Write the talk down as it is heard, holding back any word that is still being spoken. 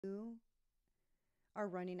you are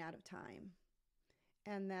running out of time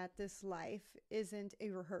and that this life isn't a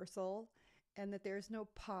rehearsal and that there's no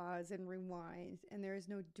pause and rewind and there is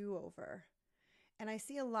no do-over. And I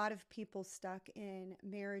see a lot of people stuck in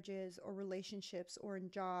marriages or relationships or in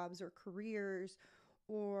jobs or careers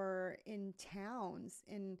or in towns,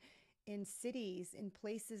 in cities, in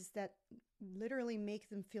places that literally make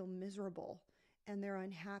them feel miserable and they're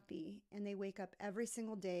unhappy and they wake up every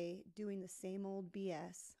single day doing the same old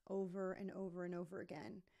BS over and over and over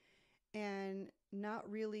again and not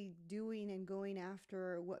really doing and going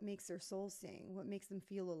after what makes their soul sing, what makes them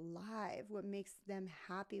feel alive, what makes them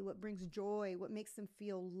happy, what brings joy, what makes them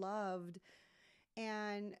feel loved.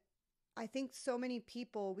 And I think so many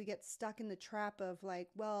people, we get stuck in the trap of like,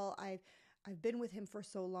 well, I've been with him for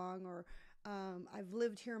so long, or I've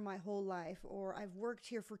lived here my whole life, or I've worked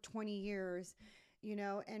here for 20 years,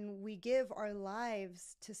 and we give our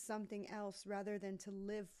lives to something else rather than to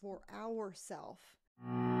live for ourselves.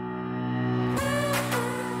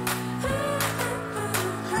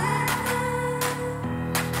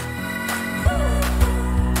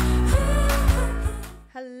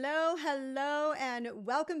 Hello, and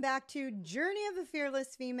welcome back to Journey of a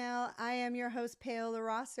Fearless Female. I am your host, Paola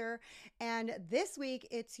Rosser, and this week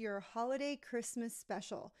it's your holiday Christmas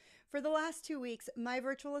special. For the last 2 weeks, my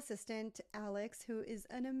virtual assistant, Alex, who is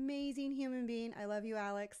an amazing human being, I love you,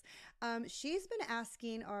 Alex, she's been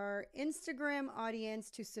asking our Instagram audience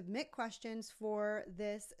to submit questions for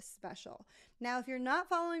this special. Now, if you're not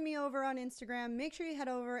following me over on Instagram, make sure you head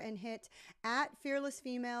over and hit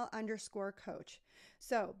 @fearlessfemale_coach.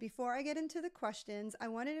 So before I get into the questions, I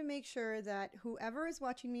wanted to make sure that whoever is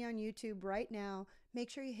watching me on YouTube right now, make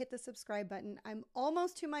sure you hit the subscribe button. I'm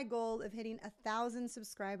almost to my goal of hitting 1,000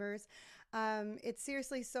 subscribers. It's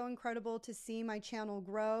seriously so incredible to see my channel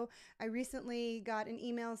grow. I recently got an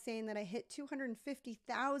email saying that I hit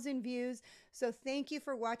 250,000 views. So thank you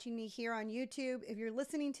for watching me here on YouTube. If you're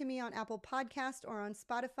listening to me on Apple Podcast or on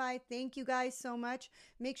Spotify, thank you guys so much.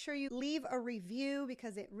 Make sure you leave a review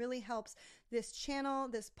because it really helps this channel,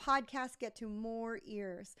 this podcast get to more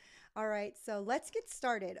ears. All right, so let's get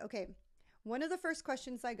started. Okay. One of the first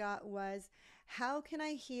questions I got was, how can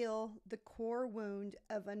I heal the core wound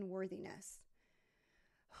of unworthiness?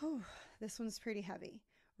 Whew, this one's pretty heavy,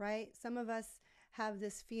 right? Some of us have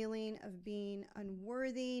this feeling of being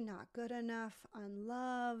unworthy, not good enough,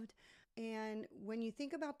 unloved. And when you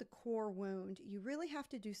think about the core wound, you really have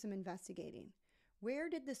to do some investigating. Where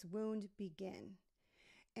did this wound begin?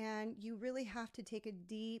 And you really have to take a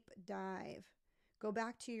deep dive. Go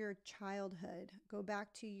back to your childhood. Go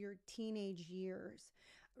back to your teenage years.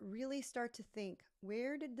 Really start to think,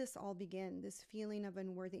 where did this all begin, this feeling of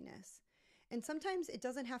unworthiness? And sometimes it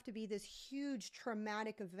doesn't have to be this huge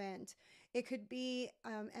traumatic event. It could be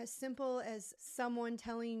as simple as someone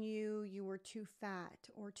telling you you were too fat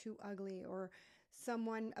or too ugly, or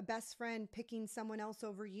someone, a best friend, picking someone else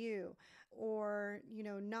over you, or,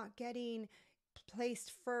 not getting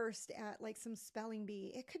placed first at like some spelling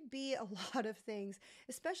bee. It could be a lot of things,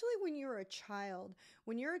 especially when you're a child.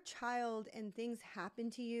 When you're a child and things happen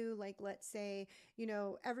to you, like let's say,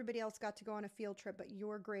 everybody else got to go on a field trip, but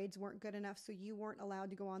your grades weren't good enough, so you weren't allowed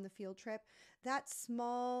to go on the field trip. That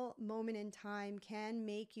small moment in time can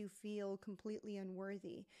make you feel completely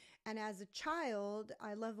unworthy. And as a child,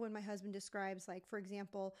 I love when my husband describes, like, for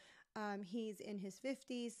example, he's in his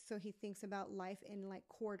 50s, so he thinks about life in like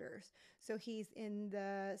quarters. So he's in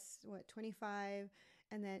the 25,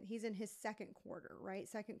 and then he's in his second quarter, right?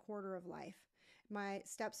 Second quarter of life. My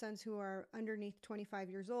stepsons who are underneath 25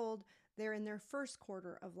 years old, they're in their first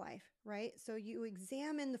quarter of life, right? So you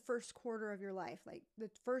examine the first quarter of your life, like the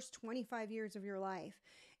first 25 years of your life,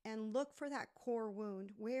 and look for that core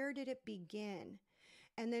wound. Where did it begin?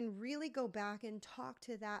 And then really go back and talk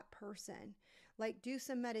to that person. Like, do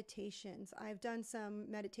some meditations. I've done some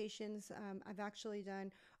meditations. I've actually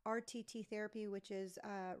done RTT therapy, which is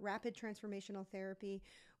rapid transformational therapy,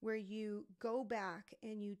 where you go back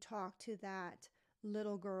and you talk to that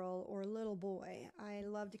little girl or little boy. I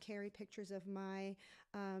love to carry pictures of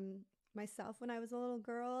myself when I was a little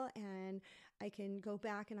girl, and I can go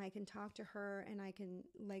back and I can talk to her and I can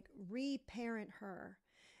like reparent her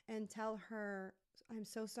and tell her, I'm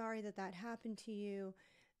so sorry that that happened to you.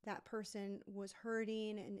 That person was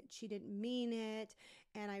hurting and she didn't mean it.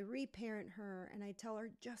 And I reparent her and I tell her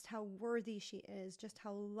just how worthy she is, just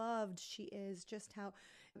how loved she is, just how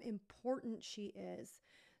important she is.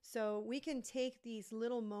 So we can take these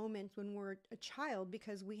little moments when we're a child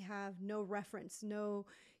because we have no reference, no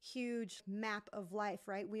huge map of life,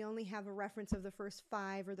 right? We only have a reference of the first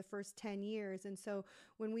 5 or the first 10 years. And so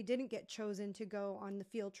when we didn't get chosen to go on the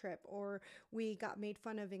field trip, or we got made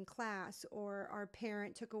fun of in class, or our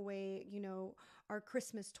parent took away, our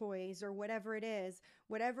Christmas toys, or whatever it is,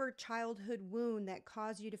 whatever childhood wound that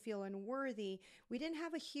caused you to feel unworthy, we didn't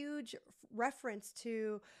have a huge reference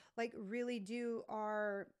to like really do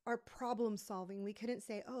our problem solving. We couldn't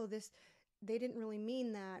say, oh, this they didn't really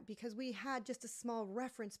mean that, because we had just a small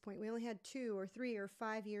reference point. We only had 2 or 3 or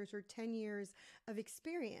 5 years or 10 years of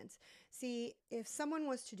experience. See, if someone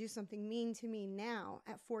was to do something mean to me now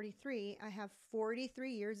at 43, I have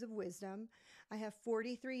 43 years of wisdom. I have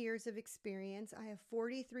 43 years of experience. I have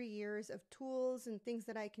 43 years of tools and things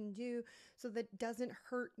that I can do so that it doesn't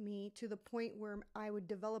hurt me to the point where I would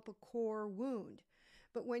develop a core wound.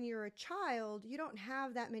 But when you're a child, you don't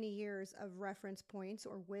have that many years of reference points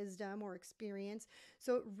or wisdom or experience.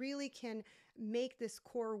 So it really can make this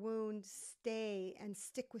core wound stay and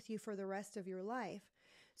stick with you for the rest of your life.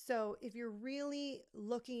 So if you're really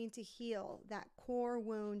looking to heal that core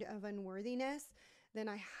wound of unworthiness, then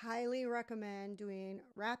I highly recommend doing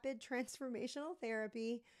rapid transformational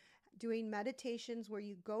therapy, doing meditations where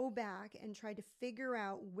you go back and try to figure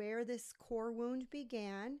out where this core wound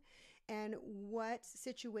began and what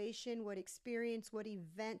situation, what experience, what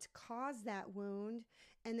event caused that wound,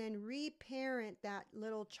 and then reparent that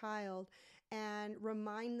little child and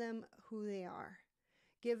remind them who they are.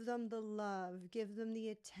 Give them the love, give them the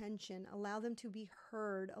attention, allow them to be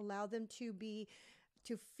heard, allow them to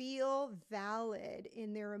feel valid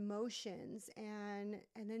in their emotions, and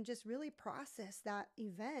then just really process that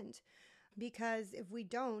event. Because if we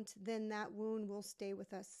don't, then that wound will stay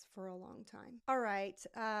with us for a long time. All right.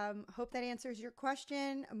 Hope that answers your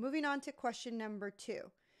question. Moving on to question number 2.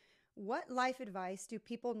 What life advice do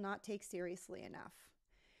people not take seriously enough?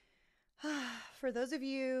 For those of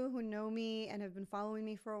you who know me and have been following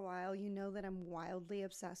me for a while, you know that I'm wildly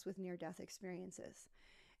obsessed with near-death experiences.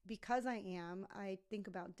 Because I am, I think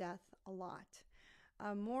about death a lot,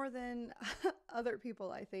 more than other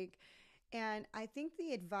people, I think. And I think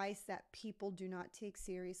the advice that people do not take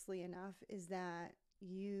seriously enough is that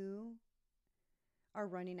you are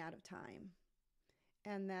running out of time,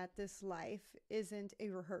 and that this life isn't a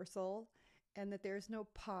rehearsal, and that there's no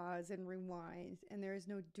pause and rewind, and there is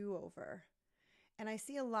no do-over. And I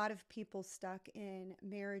see a lot of people stuck in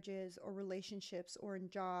marriages or relationships or in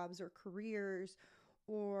jobs or careers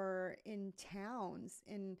or in towns,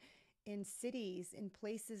 in cities, in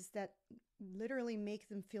places that literally make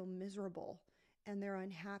them feel miserable, and they're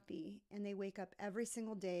unhappy, and they wake up every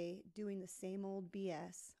single day doing the same old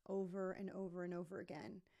BS over and over and over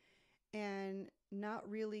again, and not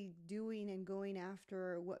really doing and going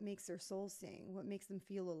after what makes their soul sing, what makes them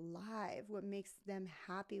feel alive, what makes them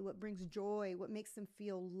happy, what brings joy, what makes them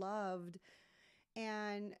feel loved.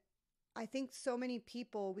 And I think so many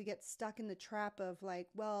people, we get stuck in the trap of like,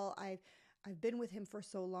 well, I've been with him for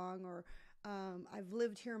so long, or I've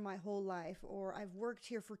lived here my whole life, or I've worked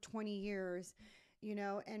here for 20 years,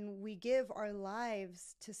 and we give our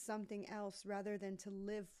lives to something else rather than to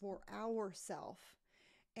live for ourselves.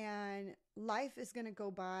 And life is going to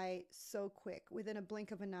go by so quick, within a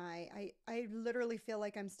blink of an eye. I literally feel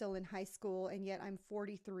like I'm still in high school, and yet I'm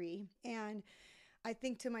 43. And I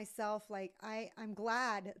think to myself, like, I'm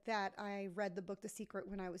glad that I read the book The Secret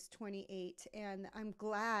when I was 28, and I'm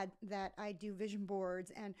glad that I do vision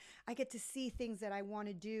boards, and I get to see things that I want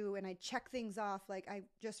to do, and I check things off. Like, I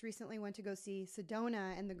just recently went to go see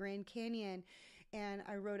Sedona and the Grand Canyon, and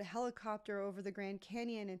I rode a helicopter over the Grand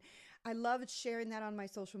Canyon, and I loved sharing that on my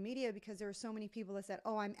social media because there were so many people that said,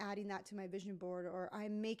 oh, I'm adding that to my vision board, or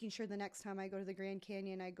I'm making sure the next time I go to the Grand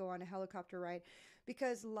Canyon, I go on a helicopter ride,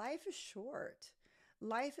 because life is short.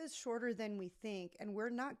 Life is shorter than we think, and we're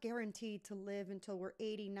not guaranteed to live until we're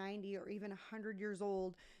 80, 90, or even 100 years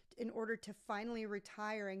old in order to finally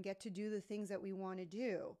retire and get to do the things that we want to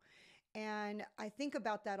do. And I think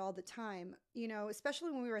about that all the time, especially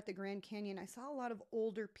when we were at the Grand Canyon. I saw a lot of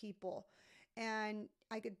older people, and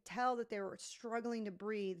I could tell that they were struggling to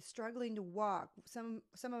breathe, struggling to walk. Some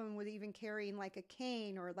of them were even carrying like a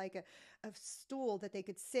cane or like a stool that they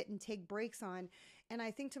could sit and take breaks on. And I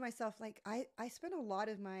think to myself, like, I spent a lot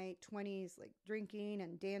of my 20s like drinking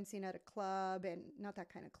and dancing at a club, and not that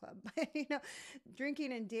kind of club, but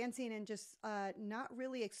drinking and dancing and just not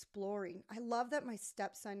really exploring. I love that my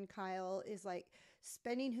stepson Kyle is like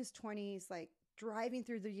spending his 20s like driving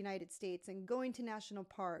through the United States and going to national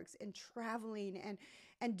parks and traveling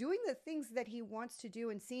and doing the things that he wants to do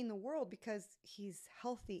and seeing the world because he's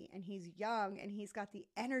healthy and he's young and he's got the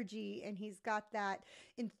energy and he's got that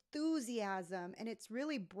enthusiasm, and it's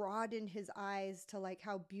really broadened his eyes to like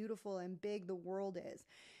how beautiful and big the world is.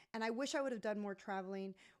 And I wish I would have done more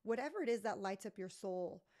traveling. Whatever it is that lights up your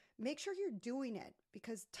soul, make sure you're doing it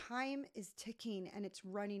because time is ticking and it's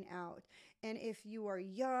running out. And if you are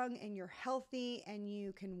young and you're healthy and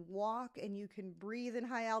you can walk and you can breathe in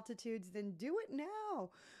high altitudes, then do it now.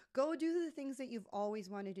 Go do the things that you've always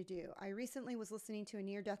wanted to do. I recently was listening to a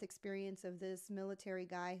near-death experience of this military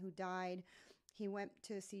guy who died. He went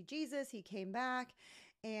to see Jesus, he came back,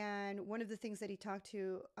 and one of the things that he talked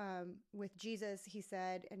to with Jesus, he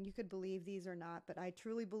said, and you could believe these or not, but I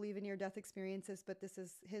truly believe in near-death experiences, but this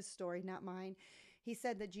is his story, not mine. He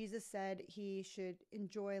said that Jesus said he should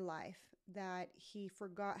enjoy life, that he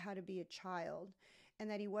forgot how to be a child, and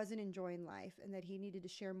that he wasn't enjoying life, and that he needed to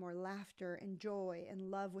share more laughter and joy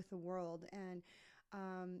and love with the world. And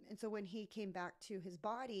so when he came back to his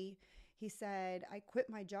body, he said, I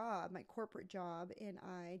quit my job, my corporate job, and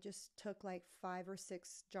I just took like 5 or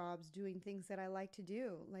 6 jobs doing things that I like to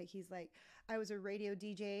do. Like he's like, I was a radio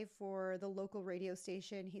DJ for the local radio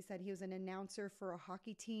station. He said he was an announcer for a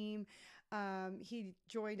hockey team. He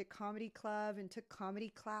joined a comedy club and took comedy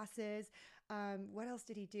classes. What else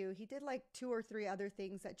did he do? He did like 2 or 3 other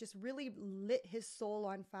things that just really lit his soul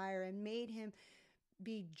on fire and made him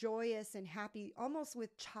be joyous and happy, almost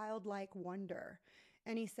with childlike wonder.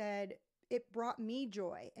 And he said, it brought me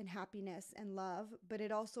joy and happiness and love, but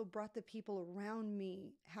it also brought the people around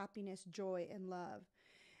me happiness, joy, and love.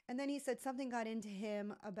 And then he said something got into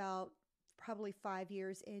him about probably 5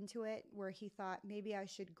 years into it, where he thought maybe I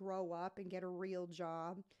should grow up and get a real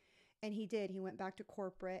job. And he did. He went back to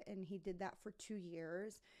corporate and he did that for 2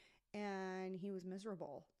 years, and he was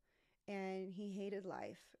miserable and he hated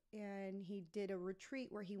life. And he did a retreat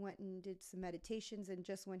where he went and did some meditations, and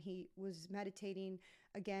just when he was meditating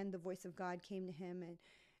again, the voice of God came to him,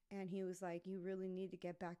 and he was like, you really need to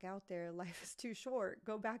get back out there. Life is too short.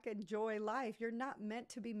 Go back and enjoy life. You're not meant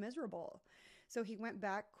to be miserable. So he went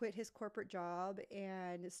back, quit his corporate job,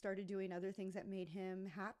 and started doing other things that made him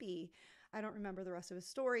happy. I don't remember the rest of his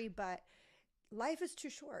story, but life is too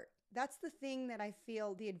short. That's the thing that I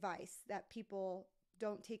feel, the advice that people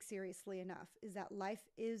don't take seriously enough, is that life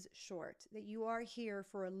is short, that you are here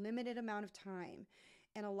for a limited amount of time.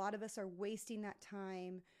 And a lot of us are wasting that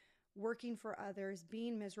time working for others,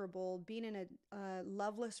 being miserable, being in a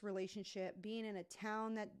loveless relationship, being in a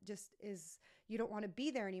town that just is, you don't want to be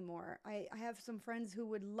there anymore. I have some friends who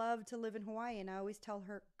would love to live in Hawaii, and I always tell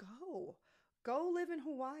her, go live in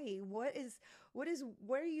Hawaii. What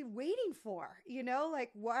are you waiting for? You know, like,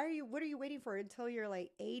 what are you waiting for until you're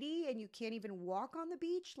like 80 and you can't even walk on the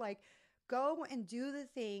beach? Like, go and do the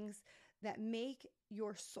things that make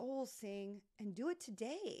your soul sing, and do it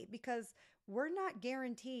today, because we're not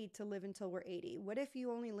guaranteed to live until we're 80. What if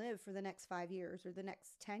you only live for the next 5 years or the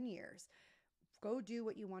next 10 years? Go do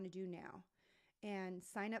what you want to do now and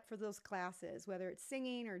sign up for those classes, whether it's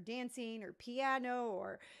singing or dancing or piano,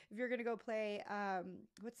 or if you're going to go play,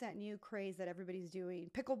 what's that new craze that everybody's doing?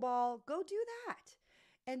 Pickleball. Go do that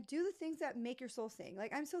and do the things that make your soul sing.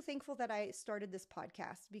 Like, I'm so thankful that I started this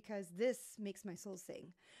podcast because this makes my soul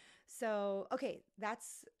sing. So, okay, I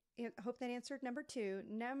hope that answered number 2.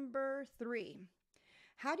 Number 3,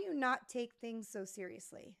 how do you not take things so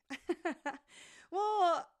seriously?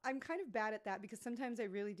 Well, I'm kind of bad at that because sometimes I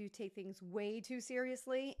really do take things way too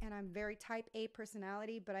seriously, and I'm very type A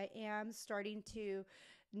personality, but I am starting to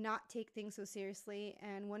not take things so seriously.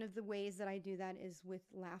 And one of the ways that I do that is with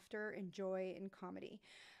laughter and joy and comedy.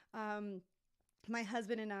 My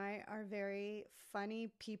husband and I are very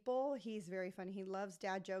funny people. He's very funny. He loves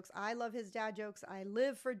dad jokes. I love his dad jokes. I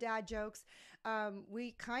live for dad jokes.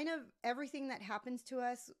 We kind of, everything that happens to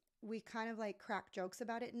us, we kind of like crack jokes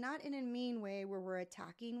about it, not in a mean way where we're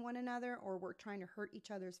attacking one another or we're trying to hurt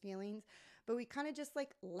each other's feelings, but we kind of just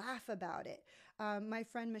like laugh about it. My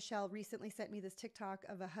friend Michelle recently sent me this TikTok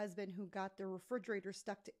of a husband who got the refrigerator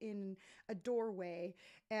stuck in a doorway.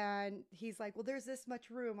 And he's like, well, there's this much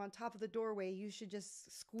room on top of the doorway. You should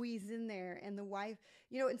just squeeze in there. And the wife,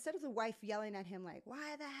 instead of the wife yelling at him, like,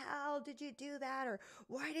 why the hell did you do that? Or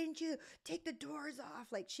why didn't you take the doors off?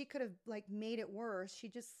 Like, she could have like made it worse. She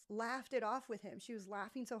just laughed it off with him. She was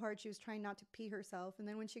laughing so hard. She was trying not to pee herself. And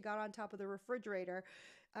then when she got on top of the refrigerator,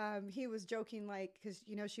 he was joking, like, because,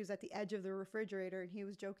 she was at the edge of the refrigerator, and he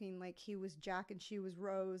was joking like he was Jack and she was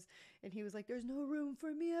Rose. And he was like, there's no room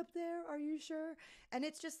for me up there. Are you sure? And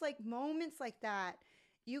it's just like moments like that.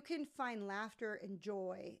 you can find laughter and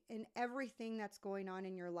joy in everything that's going on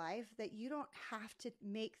in your life, that you don't have to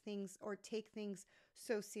make things or take things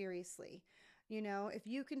so seriously. If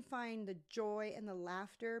you can find the joy and the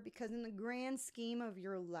laughter, because in the grand scheme of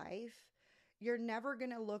your life, you're never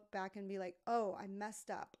going to look back and be like, oh, I messed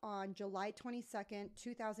up on July 22nd,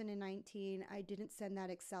 2019. I didn't send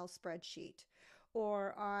that Excel spreadsheet.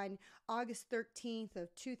 Or on August 13th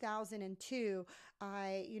of 2002,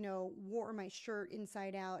 I, wore my shirt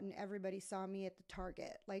inside out and everybody saw me at the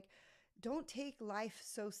Target. Like, don't take life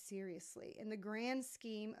so seriously. In the grand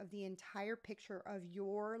scheme of the entire picture of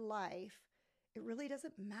your life, it really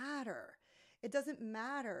doesn't matter. It doesn't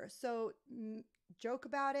matter. So joke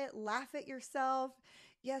about it, laugh at yourself.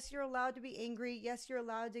 Yes, you're allowed to be angry. Yes, you're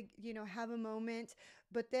allowed to, have a moment,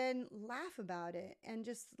 but then laugh about it. And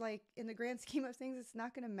just like in the grand scheme of things, it's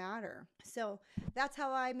not going to matter. So that's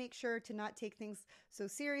how I make sure to not take things so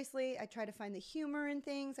seriously. I try to find the humor in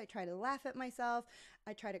things. I try to laugh at myself.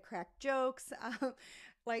 I try to crack jokes.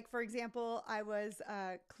 Like, for example, I was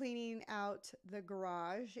cleaning out the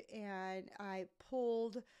garage and I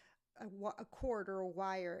pulled a cord or a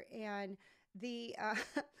wire, and the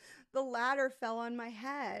the ladder fell on my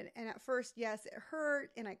head. And at first, yes, it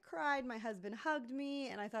hurt and I cried. My husband hugged me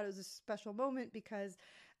and I thought it was a special moment because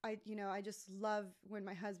I just love when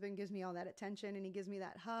my husband gives me all that attention and he gives me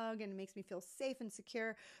that hug and it makes me feel safe and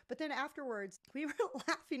secure. But then afterwards, we were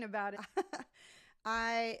laughing about it.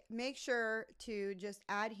 I make sure to just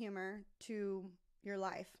add humor to your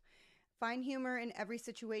life. Find humor in every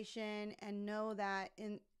situation and know that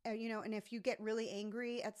and if you get really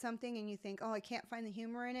angry at something and you think, oh, I can't find the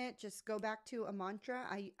humor in it, just go back to a mantra.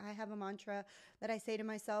 I have a mantra that I say to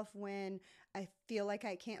myself when I feel like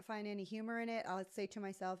I can't find any humor in it. I'll say to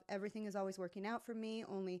myself, everything is always working out for me.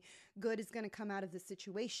 Only good is going to come out of the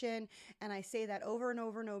situation. And I say that over and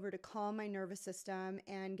over and over to calm my nervous system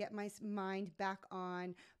and get my mind back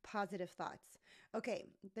on positive thoughts. Okay,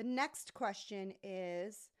 the next question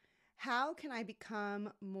is, how can I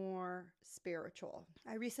become more spiritual?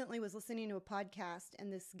 I recently was listening to a podcast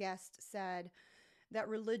and this guest said that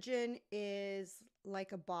religion is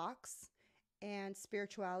like a box and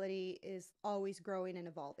spirituality is always growing and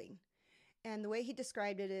evolving. And the way he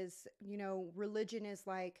described it is, religion is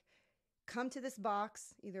like, come to this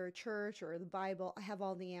box, either a church or the Bible. I have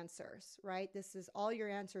all the answers, right? This is all your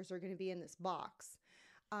answers are going to be in this box.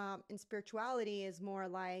 And spirituality is more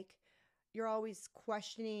like, you're always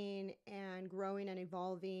questioning and growing and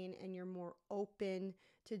evolving, and you're more open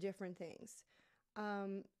to different things.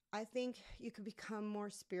 I think you could become more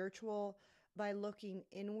spiritual by looking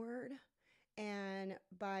inward and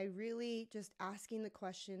by really just asking the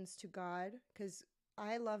questions to God, because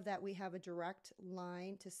I love that we have a direct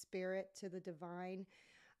line to spirit, to the divine.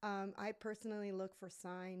 I personally look for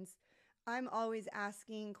signs. I'm always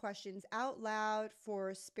asking questions out loud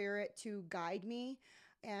for spirit to guide me.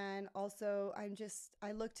 And also,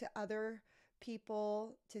 I look to other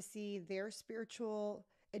people to see their spiritual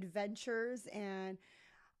adventures. And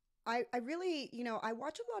I really, I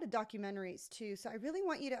watch a lot of documentaries too. So I really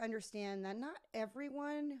want you to understand that not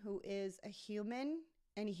everyone who is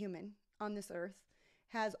any human on this earth,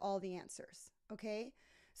 has all the answers. Okay.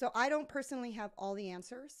 So I don't personally have all the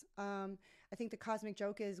answers. I think the cosmic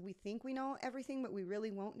joke is we think we know everything, but we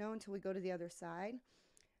really won't know until we go to the other side.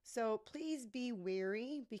 So please be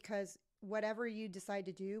wary, because whatever you decide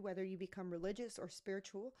to do, whether you become religious or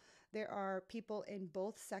spiritual, there are people in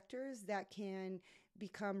both sectors that can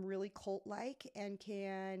become really cult-like and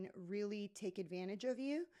can really take advantage of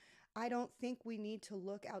you. I don't think we need to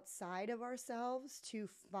look outside of ourselves to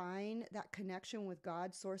find that connection with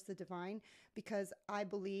God, source, the divine, because I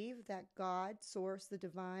believe that God, source, the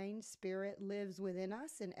divine spirit lives within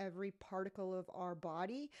us in every particle of our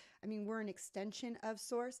body. I mean, we're an extension of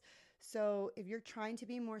source. So if you're trying to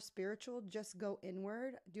be more spiritual, just go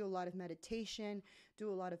inward, do a lot of meditation, do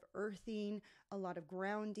a lot of earthing, a lot of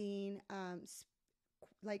grounding,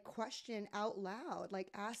 like question out loud, like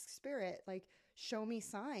ask spirit, like show me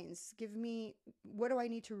signs, give me, what do I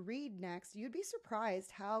need to read next? You'd be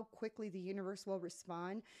surprised how quickly the universe will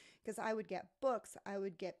respond, because I would get books,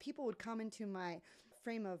 people would come into my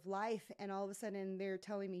frame of life and all of a sudden they're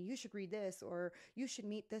telling me you should read this or you should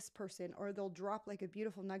meet this person, or they'll drop like a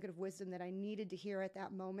beautiful nugget of wisdom that I needed to hear at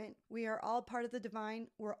that moment. We are all part of the divine.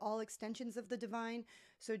 We're all extensions of the divine.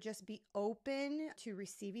 So just be open to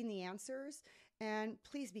receiving the answers. And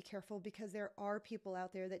please be careful, because there are people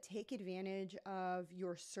out there that take advantage of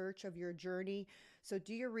your search, of your journey. So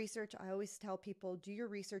do your research. I always tell people, do your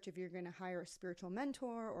research if you're going to hire a spiritual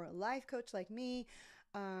mentor or a life coach like me,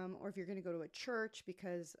 or if you're going to go to a church,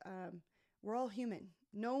 because we're all human.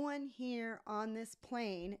 No one here on this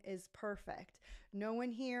plane is perfect. No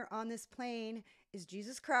one here on this plane is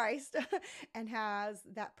Jesus Christ and has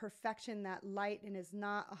that perfection, that light, and is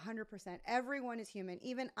not 100%. Everyone is human.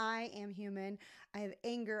 Even I am human. I have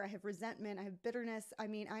anger, I have resentment, I have bitterness. I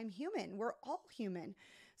mean, I'm human. We're all human.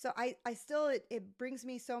 So I still, it brings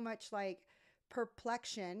me so much like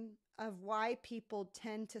perplexion of why people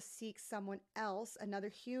tend to seek someone else, another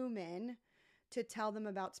human, to tell them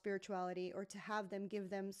about spirituality or to have them give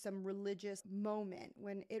them some religious moment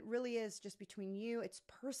when it really is just between you. It's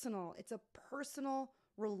personal. It's a personal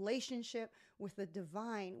relationship with the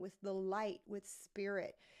divine, with the light, with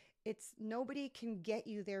spirit. It's nobody can get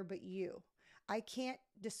you there but you. I can't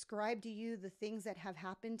describe to you the things that have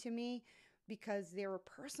happened to me because they were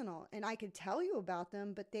personal, and I could tell you about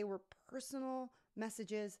them, but they were personal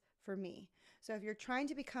messages for me. So if you're trying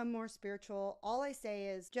to become more spiritual, all I say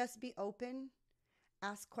is just be open.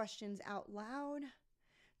 Ask questions out loud.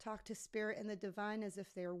 Talk to spirit and the divine as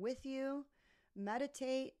if they're with you.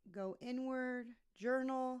 Meditate, go inward,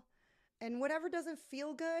 journal, and whatever doesn't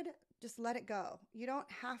feel good, just let it go. You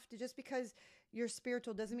don't have to, just because you're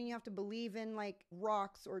spiritual doesn't mean you have to believe in like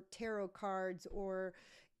rocks or tarot cards or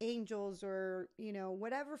angels or,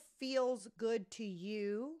 whatever feels good to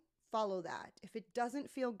you. Follow that. If it doesn't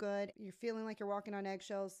feel good, you're feeling like you're walking on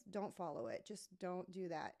eggshells, don't follow it. Just don't do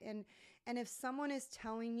that. And if someone is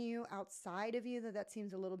telling you outside of you that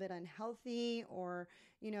seems a little bit unhealthy, or,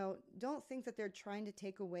 don't think that they're trying to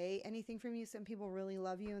take away anything from you. Some people really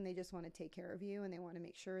love you and they just want to take care of you and they want to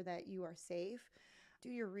make sure that you are safe. Do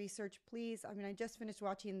your research, please. I mean, I just finished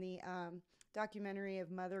watching the documentary of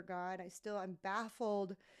Mother God. I'm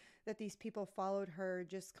baffled that these people followed her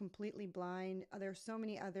just completely blind. There's so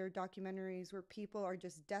many other documentaries where people are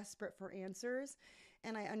just desperate for answers.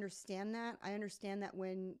 And I understand that. I understand that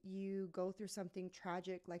when you go through something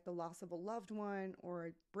tragic like the loss of a loved one or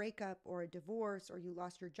a breakup or a divorce, or you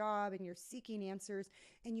lost your job and you're seeking answers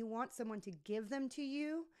and you want someone to give them to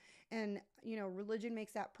you. And, religion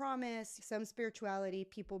makes that promise. Some spirituality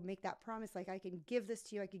people make that promise, like, I can give this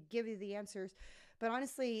to you. I could give you the answers. But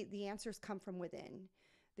honestly, the answers come from within.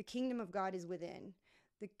 The kingdom of God is within.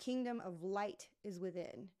 The kingdom of light is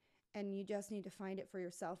within. And you just need to find it for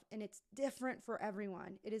yourself. And it's different for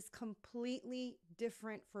everyone. It is completely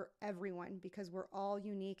different for everyone because we're all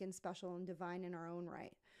unique and special and divine in our own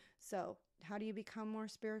right. So how do you become more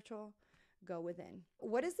spiritual? Go within.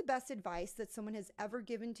 What is the best advice that someone has ever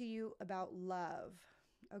given to you about love?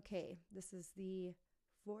 Okay, this is the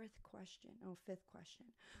fifth question.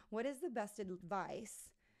 What is the best advice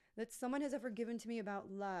that someone has ever given to me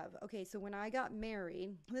about love? Okay, so when I got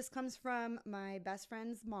married, this comes from my best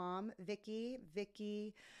friend's mom, Vicky.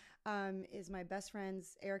 Vicky is my best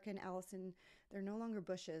friends, Erica and Allison. They're no longer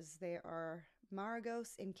Bushes. They are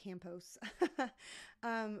Maragos and Campos.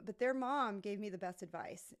 But their mom gave me the best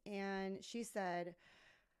advice. And she said,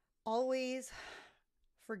 always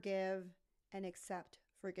forgive and accept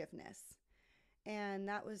forgiveness. And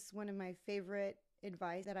that was one of my favorite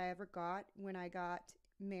advice that I ever got when I got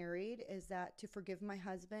married, is that to forgive my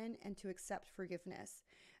husband and to accept forgiveness.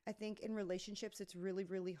 I think in relationships, it's really,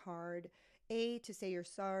 really hard, A, to say you're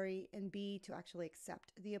sorry, and B, to actually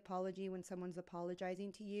accept the apology when someone's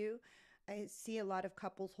apologizing to you. I see a lot of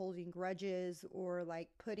couples holding grudges or like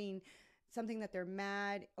putting something that they're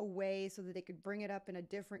mad away so that they could bring it up in a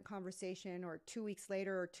different conversation or 2 weeks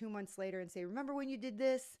later or 2 months later and say, remember when you did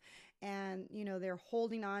this? And, they're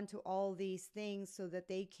holding on to all these things so that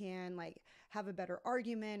they can like have a better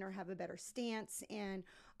argument or have a better stance. And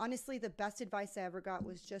honestly, the best advice I ever got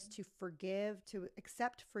was just to forgive, to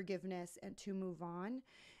accept forgiveness, and to move on.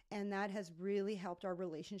 And that has really helped our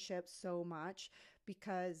relationship so much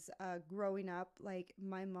because growing up, like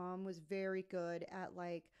my mom was very good at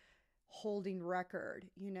like holding record,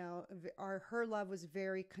 her love was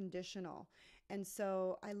very conditional. And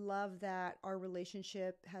so I love that our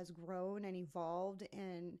relationship has grown and evolved,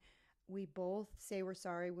 and we both say we're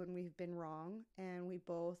sorry when we've been wrong, and we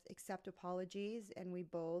both accept apologies, and we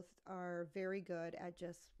both are very good at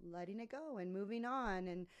just letting it go and moving on,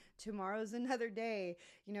 and tomorrow's another day.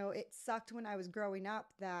 It sucked when I was growing up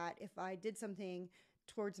that if I did something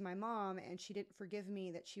towards my mom and she didn't forgive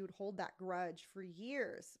me, that she would hold that grudge for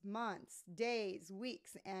years, months, days,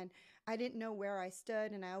 weeks, and I didn't know where I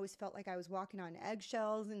stood, and I always felt like I was walking on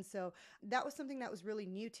eggshells. And so that was something that was really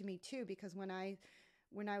new to me too, because when I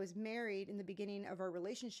was married in the beginning of our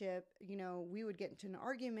relationship, we would get into an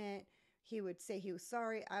argument. He would say he was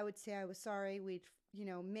sorry, I would say I was sorry, we'd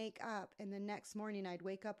make up, and the next morning I'd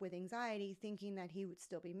wake up with anxiety thinking that he would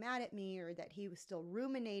still be mad at me or that he was still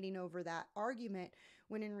ruminating over that argument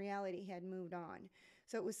when in reality he had moved on.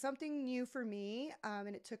 So it was something new for me,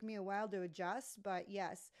 and it took me a while to adjust. But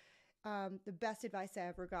yes, the best advice I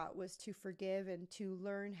ever got was to forgive and to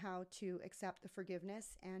learn how to accept the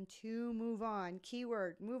forgiveness and to move on.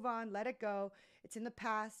 Keyword, move on, let it go. It's in the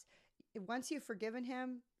past. Once you've forgiven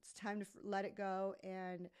him, it's time to let it go.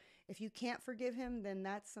 And if you can't forgive him, then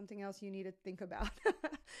that's something else you need to think about.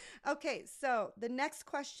 Okay, so the next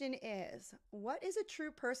question is, what is a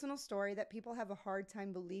true personal story that people have a hard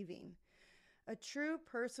time believing? A true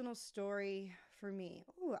personal story for me.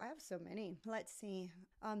 Oh, I have so many. Let's see.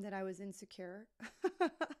 That I was insecure.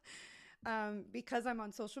 Because I'm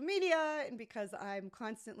on social media and because I'm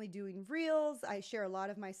constantly doing reels. I share a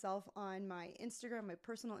lot of myself on my Instagram, my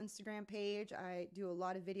personal Instagram page. I do a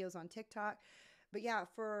lot of videos on TikTok. But yeah,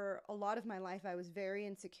 for a lot of my life, I was very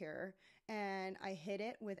insecure and I hid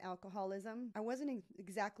it with alcoholism. I wasn't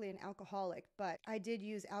exactly an alcoholic, but I did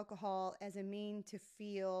use alcohol as a mean to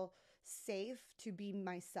feel safe, to be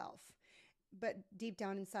myself. But deep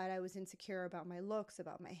down inside, I was insecure about my looks,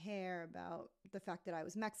 about my hair, about the fact that I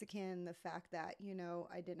was Mexican, the fact that,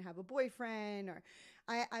 I didn't have a boyfriend, or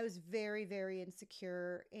I was very, very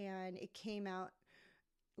insecure. And it came out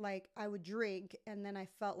like I would drink and then I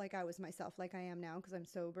felt like I was myself, like I am now because I'm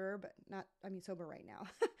sober, but not, I mean, sober right now.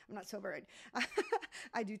 I'm not sober.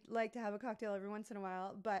 I do like to have a cocktail every once in a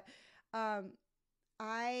while, but um,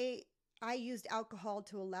 I I used alcohol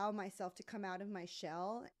to allow myself to come out of my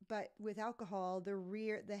shell, but with alcohol,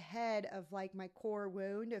 the head of like my core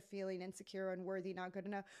wound of feeling insecure, unworthy, not good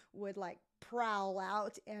enough would like prowl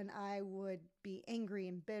out, and I would be angry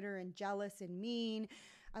and bitter and jealous and mean.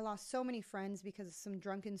 I lost so many friends because of some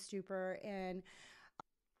drunken stupor, and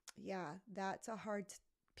yeah, that's a hard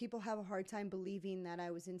people have a hard time believing that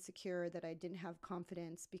I was insecure, that I didn't have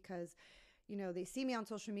confidence because they see me on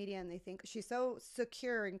social media and they think she's so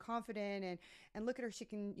secure and confident, and look at her, she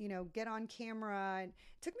can, get on camera. And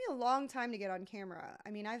it took me a long time to get on camera.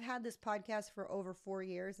 I mean, I've had this podcast for over 4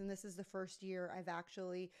 years, and this is the first year I've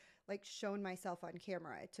actually like shown myself on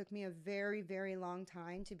camera. It took me a very, very long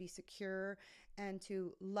time to be secure and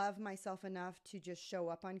to love myself enough to just show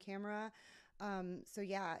up on camera. So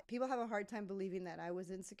yeah, people have a hard time believing that I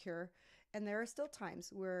was insecure. And there are still times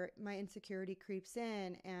where my insecurity creeps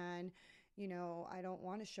in and I don't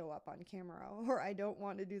want to show up on camera or I don't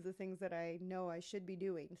want to do the things that I know I should be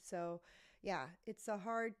doing. So, yeah, it's a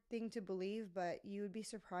hard thing to believe, but you would be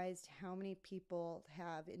surprised how many people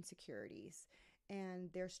have insecurities and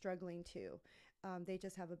they're struggling too. They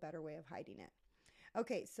just have a better way of hiding it.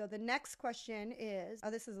 Okay, so the next question is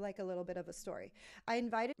this is like a little bit of a story. I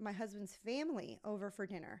invited my husband's family over for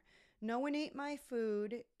dinner. No one ate my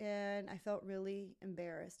food, and I felt really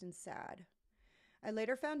embarrassed and sad. I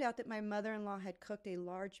later found out that my mother in law had cooked a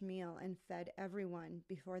large meal and fed everyone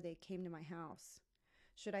before they came to my house.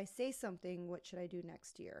 Should I say something? What should I do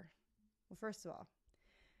next year? Well, first of all,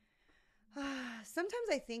 sometimes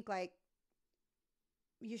I think like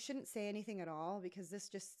you shouldn't say anything at all because this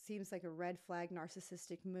just seems like a red flag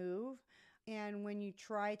narcissistic move. And when you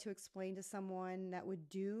try to explain to someone that would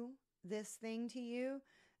do this thing to you,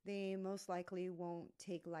 they most likely won't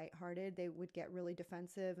take lighthearted. They would get really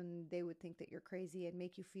defensive and they would think that you're crazy and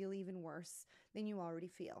make you feel even worse than you already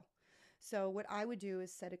feel. So what I would do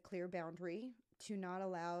is set a clear boundary to not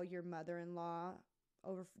allow your mother-in-law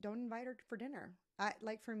over. Don't invite her for dinner.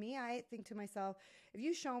 For me, I think to myself, if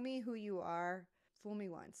you show me who you are, fool me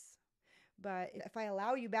once. But if I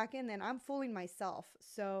allow you back in, then I'm fooling myself.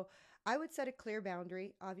 So I would set a clear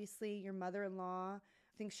boundary. Obviously, your mother-in-law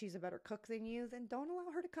thinks she's a better cook than you, then don't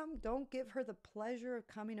allow her to come. Don't give her the pleasure of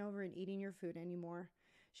coming over and eating your food anymore.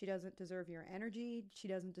 She doesn't deserve your energy. She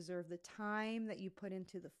doesn't deserve the time that you put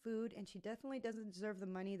into the food. And she definitely doesn't deserve the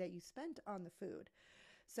money that you spent on the food.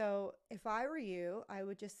 So if I were you, I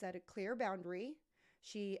would just set a clear boundary.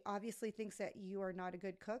 She obviously thinks that you are not a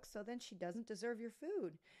good cook, so then she doesn't deserve your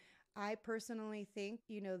food. I personally think,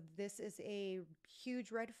 this is a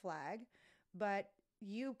huge red flag, but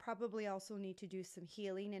you probably also need to do some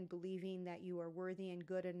healing and believing that you are worthy and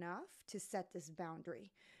good enough to set this boundary.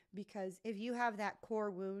 Because if you have that core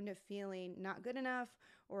wound of feeling not good enough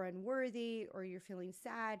or unworthy or you're feeling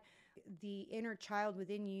sad, the inner child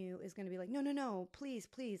within you is going to be like, no, no, no, please,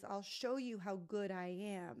 please, I'll show you how good I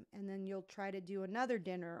am. And then you'll try to do another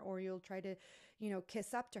dinner or you'll try to,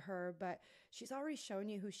 kiss up to her, but she's already shown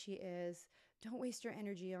you who she is. Don't waste your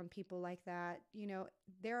energy on people like that.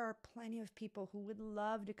 There are plenty of people who would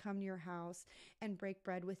love to come to your house and break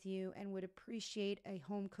bread with you and would appreciate a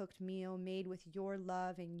home cooked meal made with your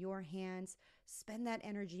love and your hands. Spend that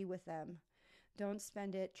energy with them. Don't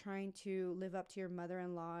spend it trying to live up to your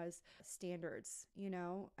mother-in-law's standards.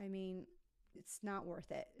 I mean, it's not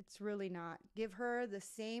worth it. It's really not. Give her the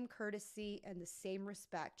same courtesy and the same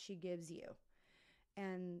respect she gives you.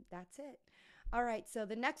 And that's it. All right. So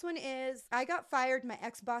the next one is I got fired. My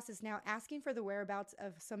ex boss is now asking for the whereabouts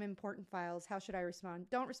of some important files. How should I respond?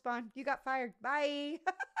 Don't respond. You got fired. Bye.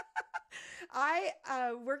 I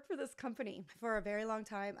worked for this company for a very long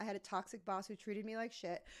time. I had a toxic boss who treated me like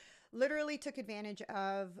shit, literally took advantage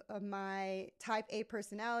of my type A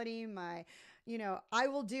personality, my, I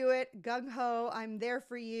will do it, gung ho, I'm there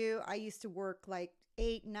for you. I used to work like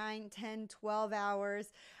 8, 9, 10, 12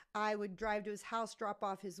 hours. I would drive to his house, drop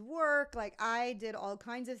off his work. Like I did all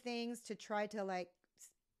kinds of things to try to like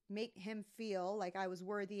make him feel like I was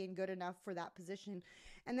worthy and good enough for that position.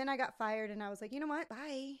 And then I got fired and I was like, you know what?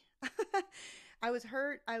 Bye. I was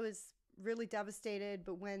hurt. I was really devastated.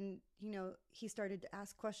 But when, he started to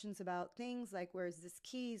ask questions about things like, where's this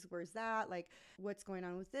keys? Where's that? Like, what's going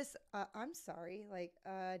on with this? I'm sorry. Like,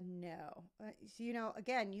 no.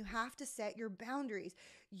 Again, you have to set your boundaries.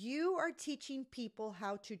 You are teaching people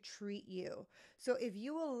how to treat you. So if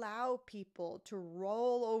you allow people to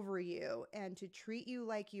roll over you and to treat you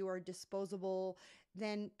like you are disposable,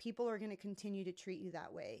 then people are going to continue to treat you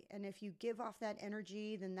that way. And if you give off that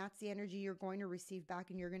energy, then that's the energy you're going to receive back.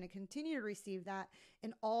 And you're going to continue to receive that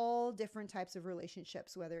in all different types of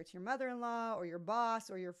relationships, whether it's your mother-in-law or your boss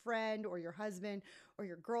or your friend or your husband or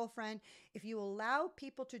your girlfriend. If you allow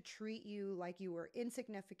people to treat you like you were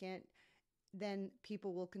insignificant, then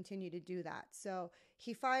people will continue to do that. So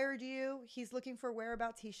he fired you. He's looking for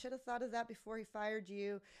whereabouts. He should have thought of that before he fired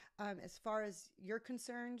you. As far as you're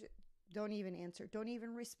concerned, don't even answer. Don't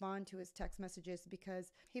even respond to his text messages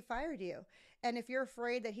because he fired you. And if you're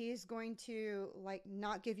afraid that he's going to like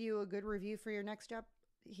not give you a good review for your next job,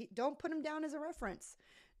 don't put him down as a reference.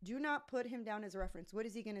 Do not put him down as a reference. What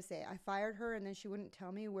is he going to say? I fired her and then she wouldn't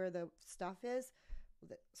tell me where the stuff is.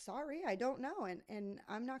 Sorry, I don't know. And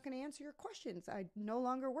I'm not going to answer your questions. I no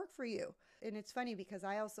longer work for you. And it's funny because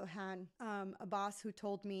I also had a boss who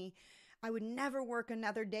told me I would never work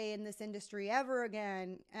another day in this industry ever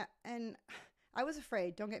again. And I was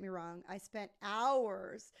afraid, don't get me wrong. I spent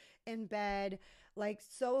hours in bed, like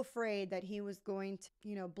so afraid that he was going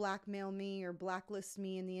to, blackmail me or blacklist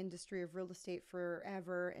me in the industry of real estate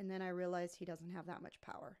forever. And then I realized he doesn't have that much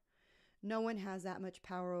power. No one has that much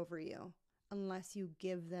power over you unless you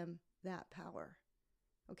give them that power.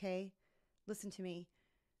 Okay? Listen to me.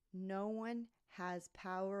 No one has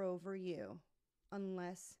power over you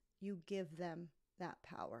unless you give them that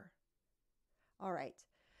power. All right.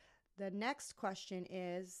 The next question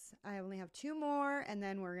is, I only have 2 more and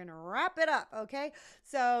then we're going to wrap it up. Okay.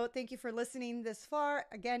 So thank you for listening this far.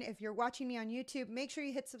 Again, if you're watching me on YouTube, make sure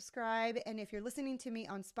you hit subscribe. And if you're listening to me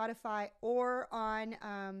on Spotify or on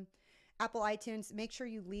Apple iTunes, make sure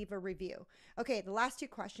you leave a review. Okay. The last 2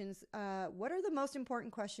 questions. What are the most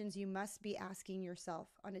important questions you must be asking yourself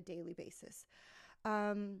on a daily basis?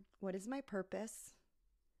 What is my purpose?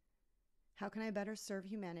 How can I better serve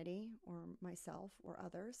humanity or myself or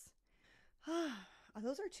others?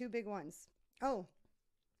 Those are 2 big ones. Oh,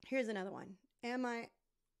 here's another one. Am I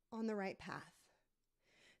on the right path?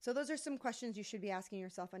 So those are some questions you should be asking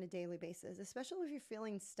yourself on a daily basis, especially if you're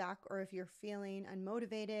feeling stuck or if you're feeling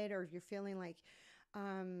unmotivated or if you're feeling like,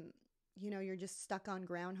 you're just stuck on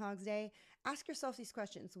Groundhog's Day. Ask yourself these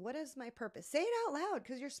questions. What is my purpose? Say it out loud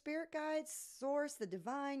because your spirit guides, source, the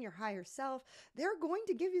divine, your higher self, they're going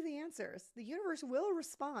to give you the answers. The universe will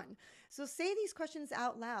respond. So say these questions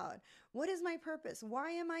out loud. What is my purpose? Why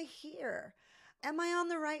am I here? Am I on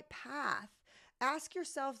the right path? Ask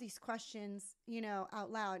yourself these questions,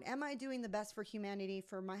 out loud. Am I doing the best for humanity,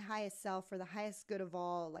 for my highest self, for the highest good of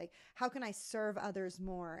all? Like, how can I serve others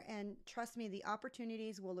more? And trust me, the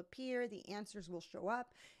opportunities will appear. The answers will show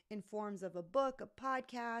up in forms of a book, a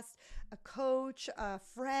podcast, a coach, a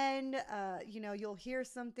friend. You'll hear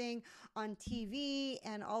something on TV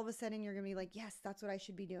and all of a sudden you're going to be like, yes, that's what I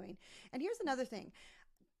should be doing. And here's another thing.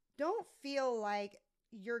 Don't feel like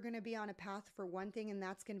you're going to be on a path for one thing and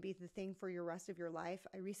that's going to be the thing for your rest of your life.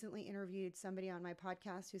 I recently interviewed somebody on my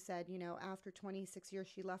podcast who said, after 26 years,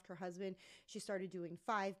 she left her husband. She started doing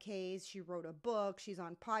 5Ks. She wrote a book. She's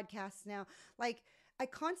on podcasts now. Like, I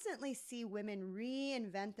constantly see women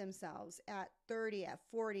reinvent themselves at 30, at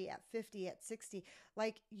 40, at 50, at 60.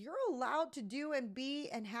 Like, you're allowed to do and be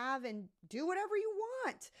and have and do whatever you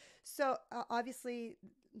want. So obviously,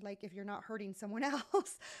 like if you're not hurting someone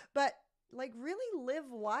else, but like really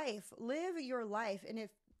live your life. And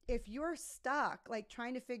if you're stuck, like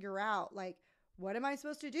trying to figure out like what am I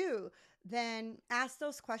supposed to do? Then ask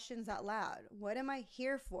those questions out loud. What am I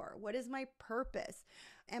here for? What is my purpose?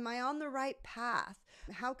 Am I on the right path?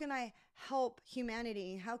 How can I help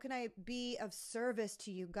humanity? How can I be of service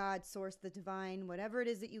to you, God, source, the divine, whatever it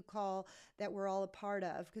is that you call that we're all a part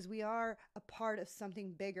of? Because we are a part of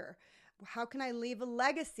something bigger. How can I leave a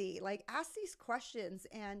legacy? Like, ask these questions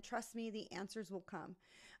and trust me, the answers will come.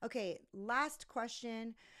 Okay, last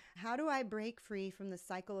question. How do I break free from the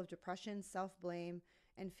cycle of depression, self-blame,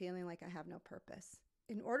 and feeling like I have no purpose?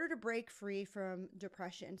 In order to break free from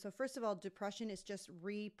depression, so first of all, depression is just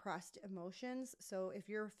repressed emotions. So if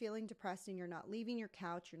you're feeling depressed and you're not leaving your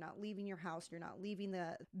couch, you're not leaving your house, you're not leaving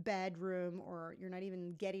the bedroom, or you're not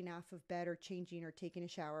even getting off of bed or changing or taking a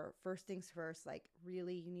shower, first things first, like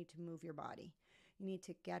really you need to move your body. You need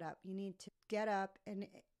to get up. You need to get up and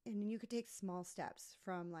you could take small steps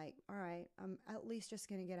from like, all right, I'm at least just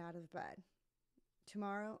going to get out of bed.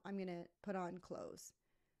 Tomorrow, I'm going to put on clothes.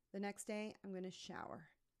 The next day, I'm going to shower.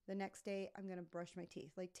 The next day, I'm going to brush my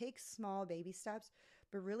teeth. Like, take small baby steps,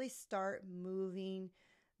 but really start moving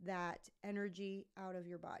that energy out of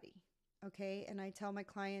your body. Okay? And I tell my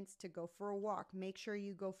clients to go for a walk. Make sure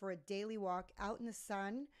you go for a daily walk out in the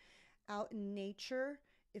sun, out in nature.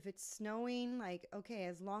 If it's snowing, like, okay,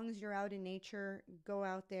 as long as you're out in nature, go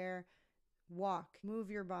out there, walk,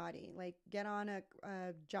 move your body, like get on a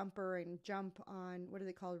jumper and jump on, what are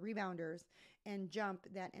they called? Rebounders, and jump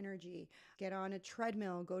that energy. Get on a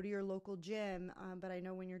treadmill, go to your local gym. But I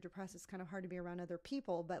know when you're depressed, it's kind of hard to be around other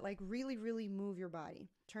people, but like really, really move your body.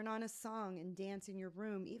 Turn on a song and dance in your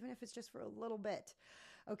room, even if it's just for a little bit.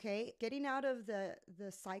 Okay, getting out of the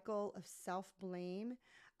cycle of self-blame,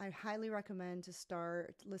 I highly recommend to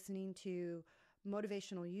start listening to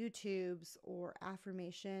motivational YouTubes or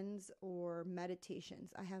affirmations or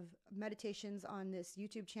meditations. I have meditations on this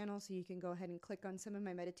YouTube channel, so you can go ahead and click on some of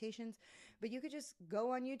my meditations, but you could just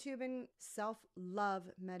go on YouTube and self-love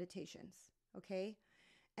meditations, okay?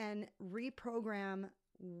 And reprogram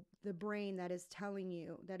the brain that is telling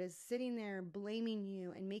you, that is sitting there blaming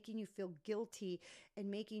you and making you feel guilty and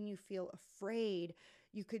making you feel afraid.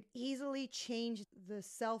 You could easily change the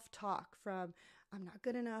self-talk from, I'm not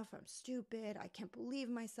good enough, I'm stupid, I can't believe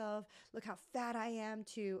myself, look how fat I am,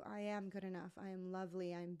 to I am good enough, I am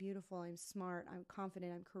lovely, I'm beautiful, I'm smart, I'm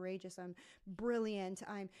confident, I'm courageous, I'm brilliant.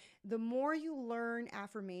 The more you learn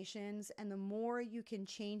affirmations and the more you can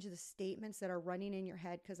change the statements that are running in your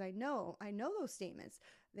head, because I know those statements.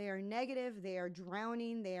 They are negative, they are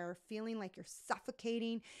drowning, they are feeling like you're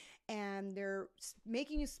suffocating, and they're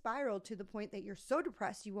making you spiral to the point that you're so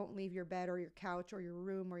depressed you won't leave your bed or your couch or your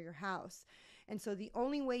room or your house. And so the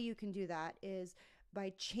only way you can do that is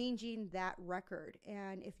by changing that record.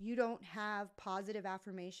 And if you don't have positive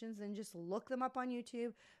affirmations, then just look them up on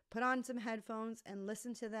YouTube, put on some headphones and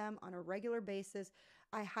listen to them on a regular basis.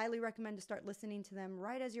 I highly recommend to start listening to them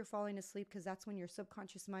right as you're falling asleep, because that's when your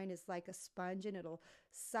subconscious mind is like a sponge and it'll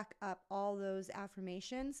suck up all those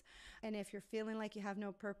affirmations. And if you're feeling like you have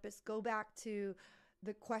no purpose, go back to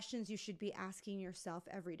the questions you should be asking yourself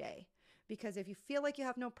every day. Because if you feel like you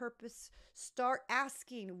have no purpose, start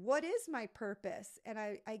asking, what is my purpose? And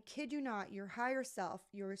I kid you not, your higher self,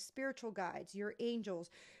 your spiritual guides, your angels,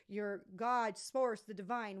 your God, source, the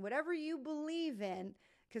divine, whatever you believe in,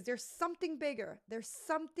 because there's something bigger. There's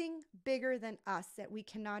something bigger than us that we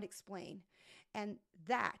cannot explain. And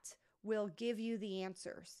that will give you the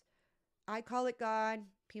answers. I call it God.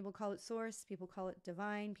 People call it source. People call it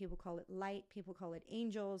divine. People call it light. People call it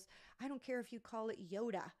angels. I don't care if you call it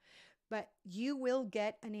Yoda. But you will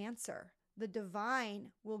get an answer. The divine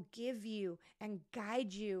will give you and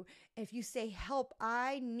guide you. If you say, help,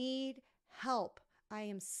 I need help, I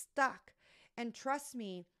am stuck. And trust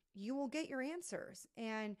me, you will get your answers.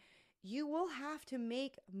 And you will have to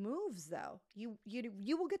make moves, though. You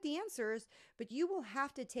will get the answers, but you will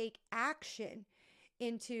have to take action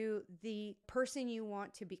into the person you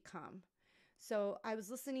want to become. So I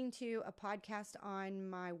was listening to a podcast on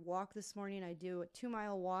my walk this morning. I do a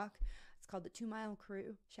 2-mile walk. It's called the 2-Mile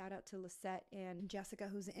Crew. Shout out to Lisette and Jessica,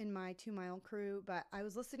 who's in my 2-Mile Crew. But I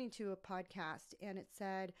was listening to a podcast and it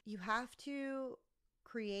said, you have to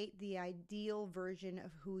create the ideal version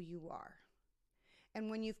of who you are.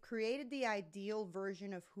 And when you've created the ideal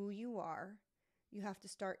version of who you are, you have to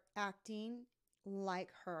start acting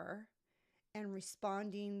like her and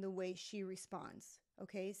responding the way she responds.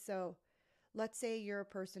 Okay, so let's say you're a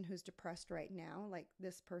person who's depressed right now, like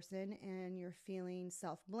this person, and you're feeling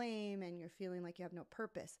self-blame and you're feeling like you have no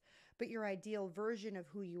purpose. But your ideal version of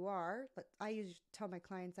who you are, I usually tell my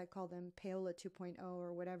clients, I call them Paola 2.0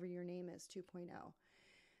 or whatever your name is, 2.0.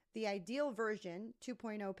 The ideal version,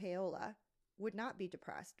 2.0 Paola, would not be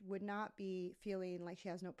depressed, would not be feeling like she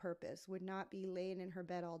has no purpose, would not be laying in her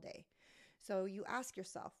bed all day. So you ask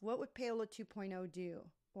yourself, what would Paola 2.0 do?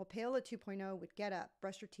 Well, Paola 2.0 would get up,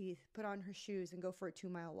 brush her teeth, put on her shoes, and go for a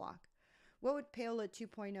 2-mile walk. What would Paola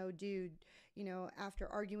 2.0 do, after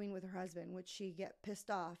arguing with her husband? Would she get pissed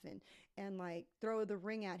off and like throw the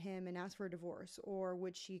ring at him and ask for a divorce? Or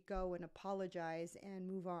would she go and apologize and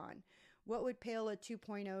move on? What would Paola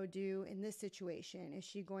 2.0 do in this situation? Is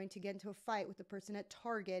she going to get into a fight with the person at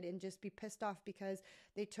Target and just be pissed off because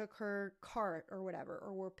they took her cart or whatever?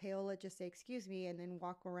 Or will Paola just say, excuse me, and then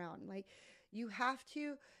walk around? Like, you have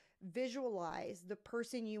to visualize the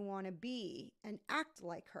person you want to be and act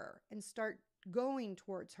like her and start going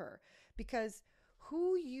towards her, because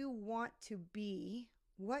who you want to be,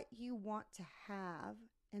 what you want to have,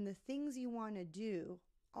 and the things you want to do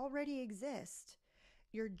already exist.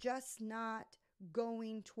 You're just not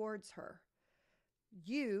going towards her.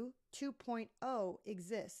 You 2.0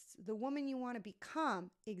 exists. The woman you want to become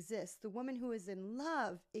exists. The woman who is in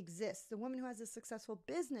love exists. The woman who has a successful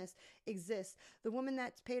business exists. The woman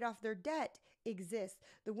that's paid off their debt exists.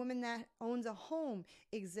 The woman that owns a home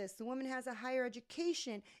exists. The woman who has a higher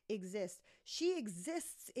education exists. She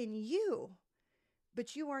exists in you,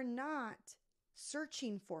 but you are not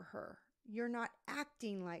searching for her. You're not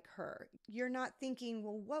acting like her. You're not thinking,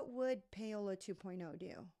 well, what would Paola 2.0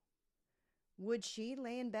 do? Would she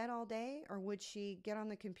lay in bed all day, or would she get on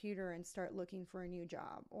the computer and start looking for a new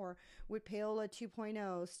job? Or would Paola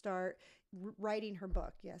 2.0 start writing her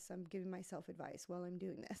book? Yes, I'm giving myself advice while I'm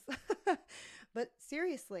doing this. But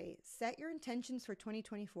seriously, set your intentions for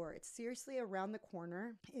 2024. It's seriously around the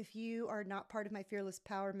corner. If you are not part of my Fearless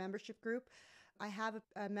Power membership group, I have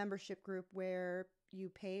a membership group where you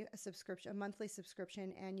pay a monthly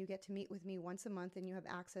subscription, and you get to meet with me once a month, and you have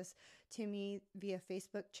access to me via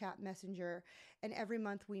Facebook chat messenger. And every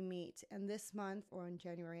month we meet. And this month, or in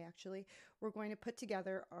January actually, we're going to put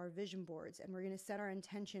together our vision boards, and we're going to set our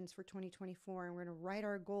intentions for 2024, and we're going to write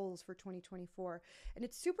our goals for 2024. And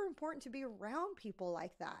it's super important to be around people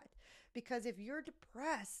like that, because if you're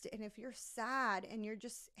depressed and if you're sad and you're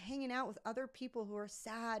just hanging out with other people who are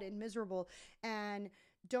sad and miserable and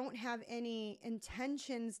don't have any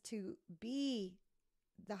intentions to be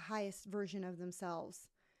the highest version of themselves,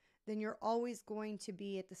 then you're always going to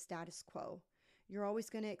be at the status quo. You're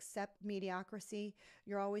always going to accept mediocrity.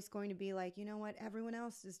 You're always going to be like, you know what? Everyone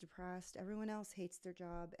else is depressed. Everyone else hates their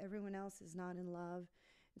job. Everyone else is not in love.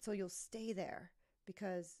 And so you'll stay there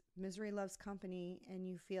because misery loves company, and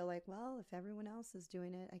you feel like, well, if everyone else is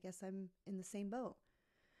doing it, I guess I'm in the same boat.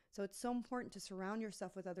 So it's so important to surround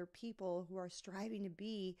yourself with other people who are striving to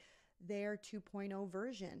be their 2.0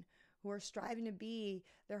 version, who are striving to be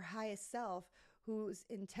their highest self, who's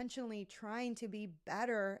intentionally trying to be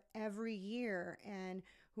better every year, and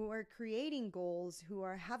who are creating goals, who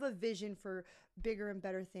have a vision for bigger and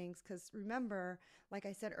better things. Because remember, like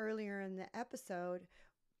I said earlier in the episode,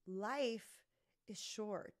 life is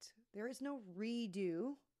short. There is no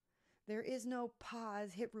redo. There is no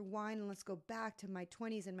pause, hit rewind, and let's go back to my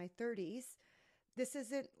 20s and my 30s. This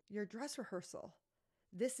isn't your dress rehearsal.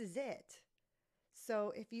 This is it.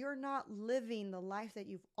 So if you're not living the life that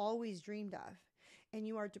you've always dreamed of, and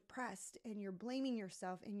you are depressed and you're blaming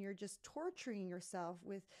yourself and you're just torturing yourself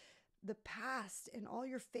with the past and all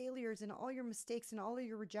your failures and all your mistakes and all of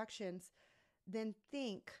your rejections, then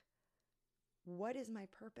think, what is my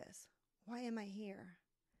purpose? Why am I here?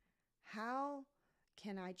 How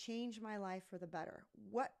can I change my life for the better?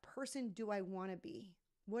 What person do I want to be?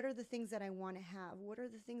 What are the things that I want to have? What are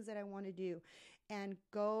the things that I want to do? And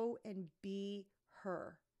go and be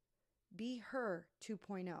her. Be her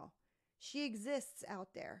 2.0. She exists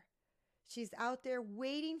out there. She's out there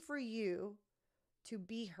waiting for you to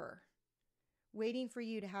be her, waiting for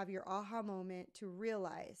you to have your aha moment, to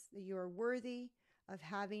realize that you are worthy of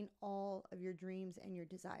having all of your dreams and your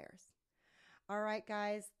desires. All right,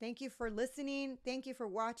 guys, thank you for listening. Thank you for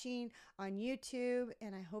watching on YouTube,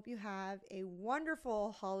 and I hope you have a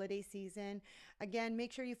wonderful holiday season. Again,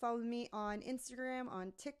 make sure you follow me on Instagram,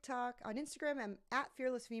 on TikTok. On Instagram, I'm at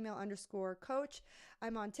fearlessfemale_coach.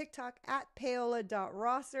 I'm on TikTok at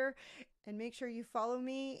paola.rosser. And make sure you follow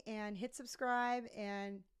me and hit subscribe,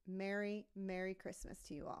 and Merry Christmas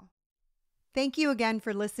to you all. Thank you again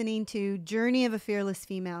for listening to Journey of a Fearless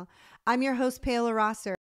Female. I'm your host, Paola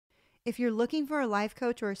Rosser. If you're looking for a life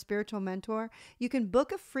coach or a spiritual mentor, you can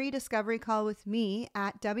book a free discovery call with me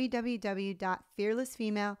at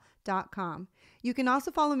www.fearlessfemale.com. You can also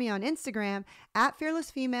follow me on Instagram at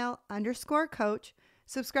fearlessfemale_coach,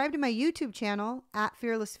 subscribe to my YouTube channel at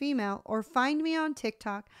fearlessfemale, or find me on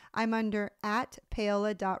TikTok. I'm under at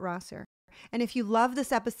paola.rosser. And if you love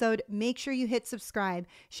this episode, make sure you hit subscribe,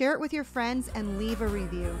 share it with your friends, and leave a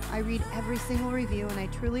review. I read every single review, and I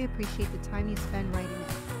truly appreciate the time you spend writing.